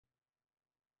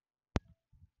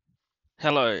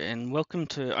Hello and welcome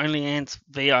to Only Ants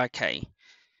VIK.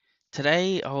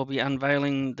 Today I will be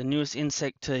unveiling the newest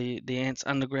insect to the ants'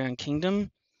 underground kingdom,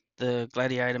 the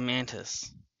Gladiator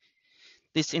Mantis.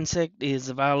 This insect is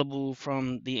available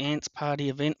from the Ants Party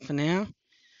event for now,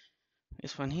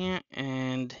 this one here,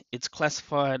 and it's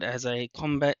classified as a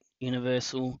combat,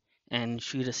 universal, and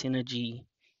shooter synergy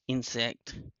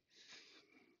insect.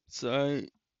 So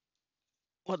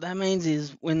what that means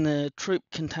is when the troop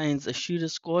contains a shooter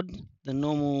squad, the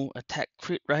normal attack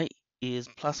crit rate is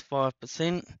plus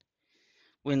 5%.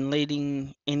 When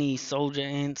leading any soldier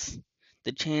ants,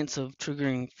 the chance of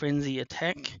triggering frenzy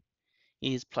attack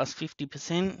is plus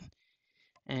 50%.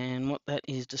 And what that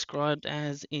is described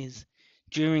as is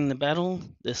during the battle,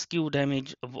 the skill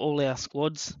damage of all our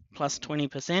squads plus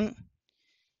 20%.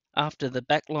 After the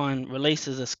backline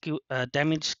releases a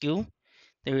damage skill,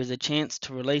 there is a chance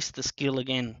to release the skill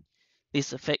again.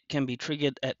 This effect can be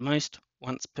triggered at most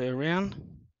once per round.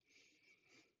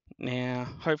 Now,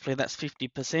 hopefully that's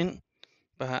 50%,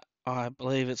 but I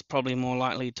believe it's probably more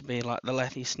likely to be like the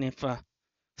Lathy Sniffer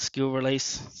skill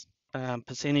release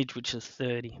percentage, which is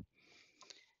 30.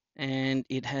 And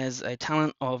it has a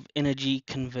talent of energy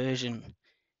conversion.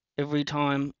 Every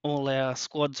time all our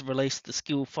squads release the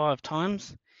skill 5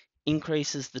 times,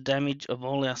 increases the damage of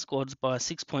all our squads by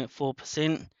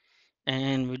 6.4%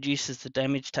 and reduces the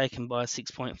damage taken by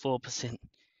 6.4%.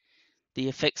 The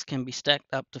effects can be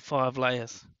stacked up to 5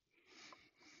 layers.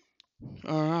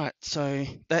 Alright, so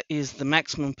that is the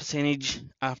maximum percentage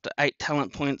after 8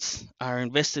 talent points are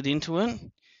invested into it.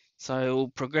 So it will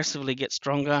progressively get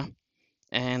stronger,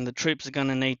 and the troops are going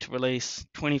to need to release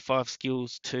 25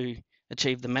 skills to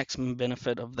achieve the maximum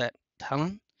benefit of that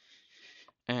talent.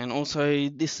 And also,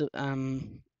 this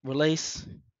release,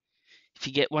 if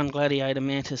you get one Gladiator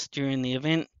Mantis during the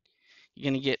event,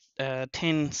 you're going to get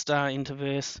 10 star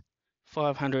interverse,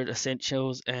 500 ascent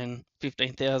shells, and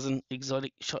 15,000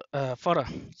 exotic fodder.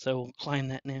 So we'll claim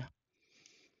that now.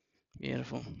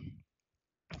 Beautiful.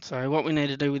 So what we need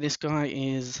to do with this guy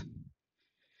is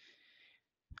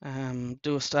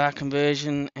do a star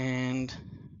conversion and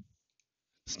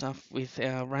stuff with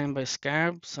our rainbow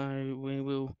scarab. So we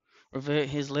will revert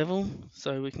his level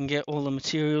so we can get all the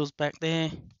materials back there.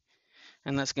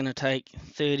 And that's going to take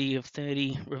 30 of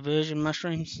 30 reversion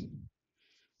mushrooms.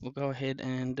 We'll go ahead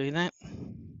and do that.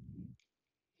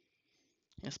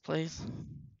 Yes, please.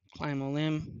 Claim all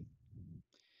them.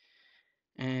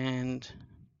 And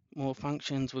more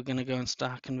functions, we're going to go in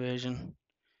star conversion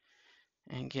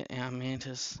and get our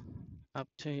mantis up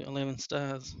to 11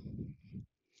 stars.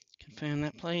 Confirm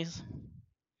that, please.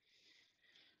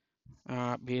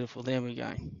 Alright, beautiful. There we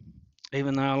go.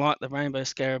 Even though I like the rainbow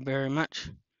scarab very much,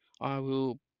 I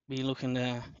will be looking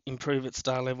to improve its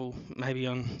star level maybe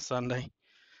on Sunday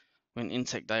when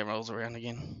insect day rolls around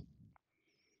again.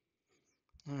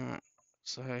 Alright,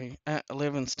 so at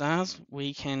 11 stars,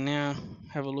 we can now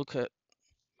have a look at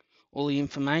all the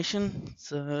information.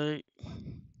 So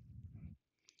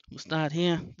we'll start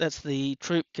here. That's the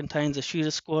troop, contains a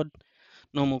shooter squad.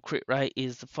 Normal crit rate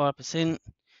is the 5%.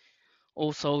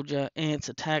 All soldier ants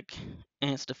attack,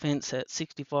 ants defense at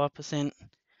 65%.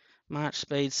 March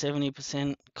speed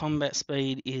 70%. Combat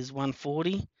speed is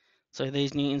 140. So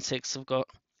these new insects have got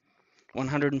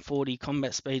 140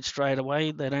 combat speed straight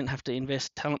away. They don't have to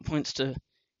invest talent points to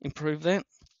improve that.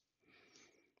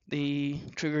 The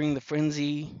triggering the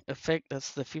frenzy effect,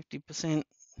 that's the 50%.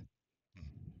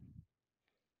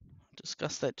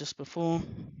 Discussed that just before.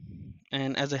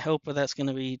 And as a helper, that's going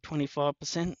to be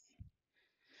 25%.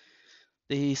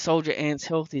 The soldier ant's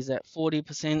health is at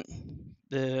 40%.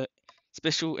 The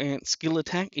special ant skill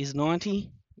attack is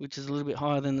 90, which is a little bit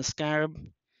higher than the scarab,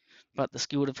 but the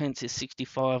skill defense is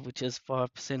 65, which is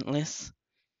 5% less.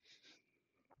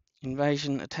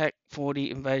 Invasion attack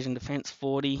 40, invasion defense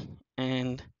 40,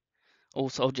 and all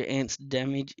soldier ants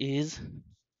damage is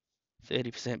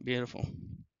 30%. Beautiful.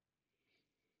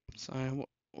 So what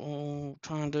we'll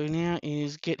try and do now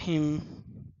is get him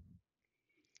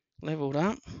leveled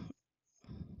up,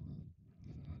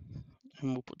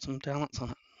 and we'll put some talents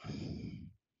on it.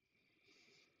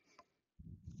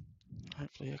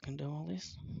 Hopefully I can do all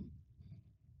this,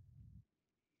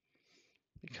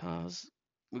 because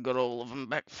we got all of them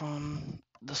back from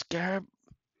the scarab.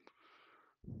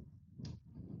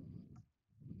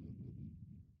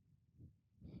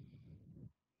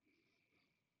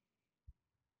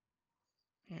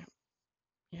 Yep,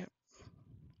 yep.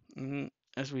 And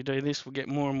as we do this, we'll get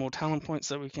more and more talent points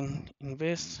that we can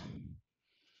invest.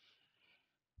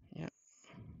 Yep.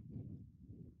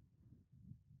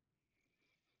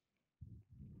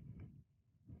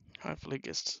 Hopefully it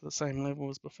gets to the same level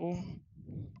as before.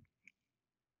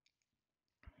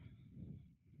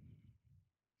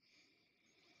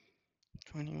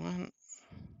 21.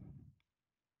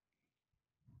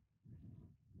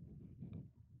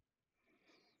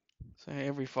 So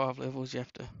every 5 levels you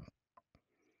have to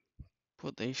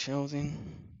put these shells in,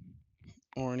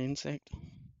 or an insect.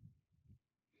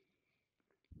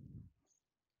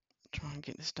 Try and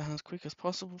get this done as quick as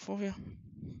possible for you.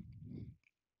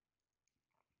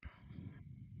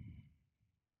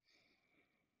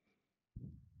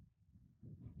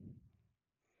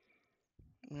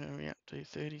 Where are we up to?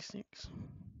 36.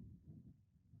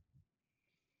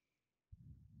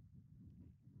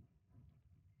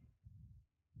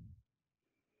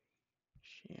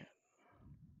 Shit.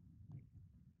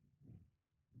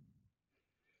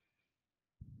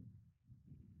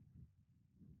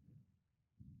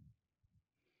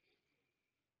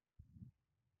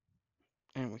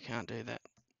 And we can't do that.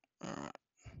 Alright.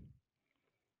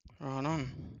 Right on.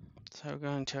 So we're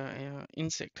going to our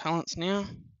insect talents now.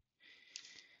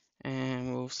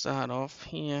 And we'll start off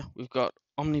here. We've got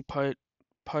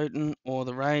Omnipotent or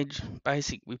the Rage.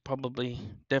 Basic, we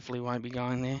definitely won't be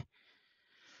going there.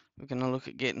 We're going to look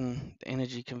at getting the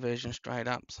energy conversion straight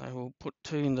up. So we'll put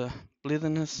 2 into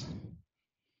Blitherness.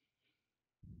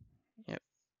 Yep.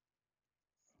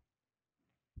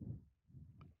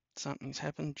 Something's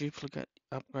happened. Duplicate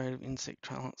upgrade of insect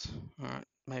talents. Alright,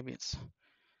 maybe it's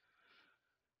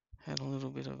had a little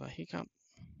bit of a hiccup.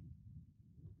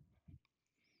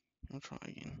 I'll try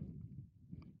again.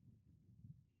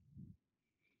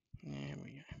 There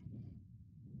we go.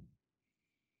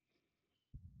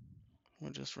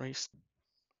 We'll just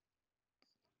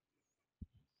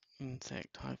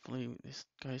insect. Hopefully this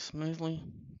goes smoothly.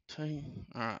 2.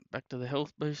 Alright, back to the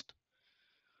health boost.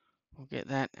 We'll get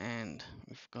that, and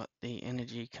we've got the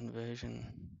energy conversion.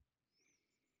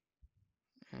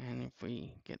 And if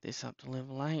we get this up to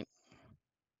level 8,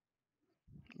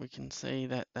 we can see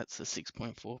that that's a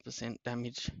 6.4%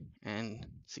 damage and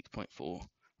 6.4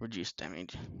 reduced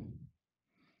damage.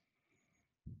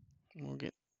 We'll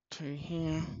get 2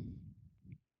 here.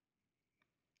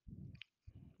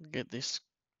 Get this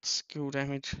skill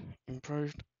damage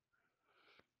improved.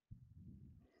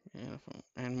 Beautiful.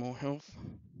 And more health.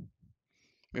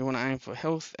 We want to aim for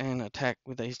health and attack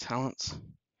with these talents.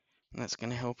 And that's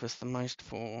going to help us the most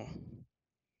for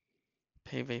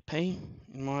PvP,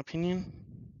 in my opinion.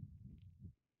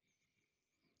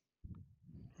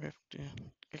 We have to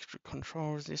extra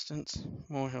control resistance,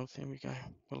 more health. Here we go.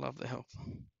 We'll love the health.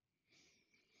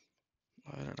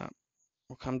 Load it up.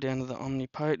 We'll come down to the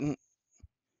Omnipotent.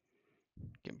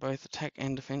 Get both attack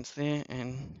and defense there,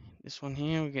 and this one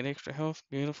here we get extra health.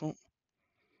 Beautiful.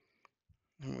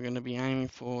 And we're going to be aiming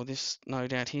for this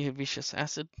node out here, Vicious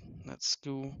Acid. That's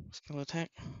skill attack.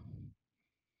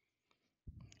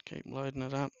 Keep loading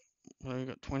it up. Well, we've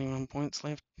got 21 points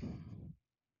left.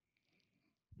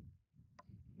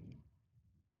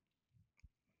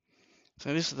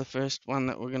 So this is the first one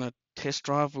that we're going to test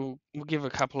drive. We'll give a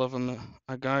couple of them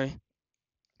a go.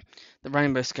 The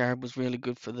Rainbow Scarab was really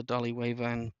good for the Dolly Weaver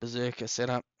and Berserker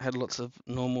setup. Had lots of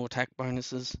normal attack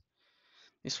bonuses.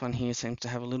 This one here seems to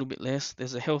have a little bit less.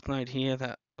 There's a health node here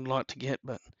that I'd like to get,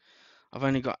 but I've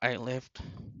only got 8 left.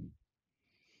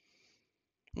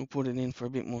 We'll put it in for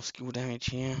a bit more skill damage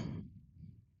here.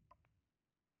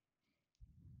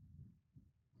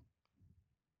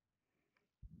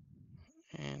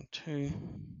 And 2.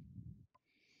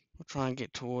 We'll try and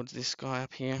get towards this guy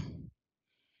up here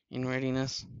in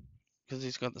readiness, because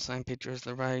he's got the same picture as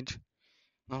the Rage.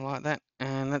 I like that.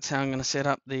 And that's how I'm going to set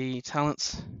up the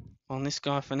talents on this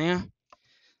guy for now.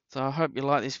 So I hope you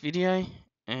like this video,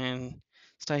 and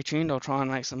stay tuned. I'll try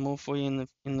and make some more for you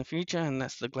in the future, and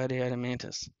that's the Gladiator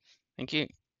Mantis. Thank you.